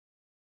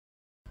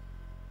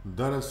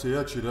Danas se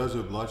jači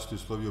razvoj oblačiti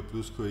uslovio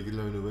pljuskove i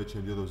grmljavine u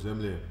većem dijelu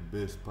zemlje,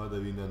 bez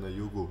padavina na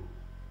jugu.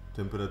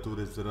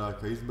 Temperature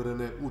zraka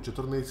izmjerene u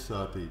 14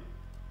 sati.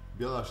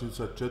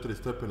 Bjelašnica 4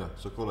 stepena,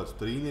 Sokolac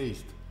 13,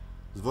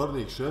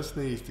 Zvornik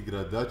 16,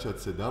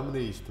 Gradačac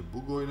 17,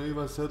 Bugojno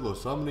Ivan Sedlo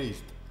 18,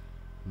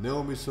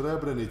 Neum i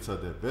Srebrenica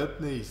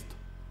 19,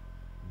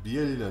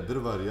 Bijeljina,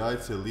 Drvar,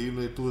 Jajce,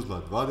 Livno i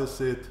Tuzla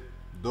 20,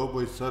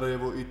 Doboj,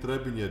 Sarajevo i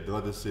Trebinje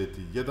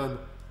 21,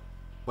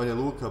 Banja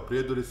Luka,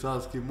 Prijedor i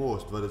Sanski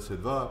Most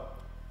 22,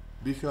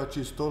 Bihać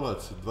i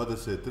Stolac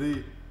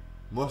 23,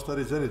 Mostar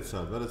i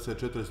Zenica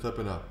 24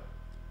 stepena.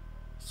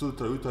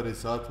 Sutra u jutarnjim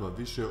satima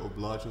više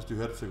oblačnosti u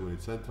Hercegovini,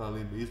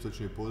 centralnim i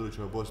istočnim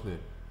područjima Bosne.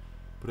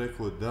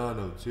 Preko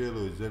dana u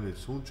cijeloj zemlji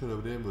sunčano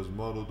vrijeme uz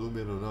malo od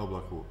umjerenog na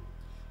oblaku.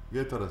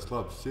 Vjetar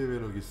slab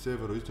sjevernog i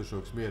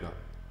severoistočnog smjera.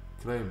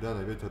 Krajem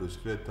dana vjetar u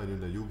skretanju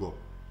na jugo.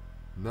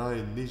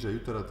 Najniža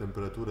jutarnja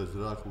temperatura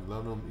zraka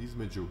uglavnom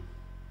između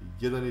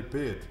 1 i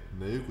 5,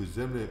 na jugu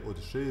zemlje od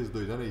 6 do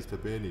 11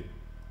 stepeni.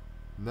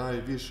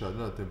 Najviša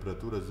dnevna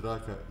temperatura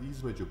zraka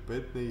između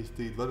 15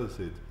 i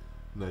 20,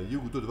 na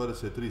jugu do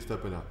 23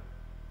 stepena.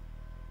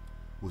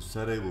 U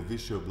Sarajevu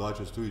više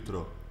oblačnosti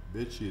ujutro,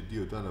 veći je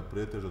dio dana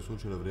pretežno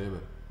sunčano vrijeme.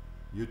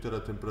 Jutarnja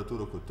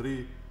temperatura oko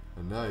 3,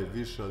 a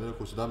najviša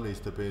oko 17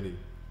 stepeni.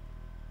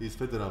 Iz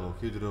Federalnog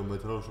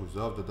hidrometeorološkog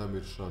zavoda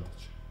Damir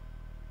Šantić.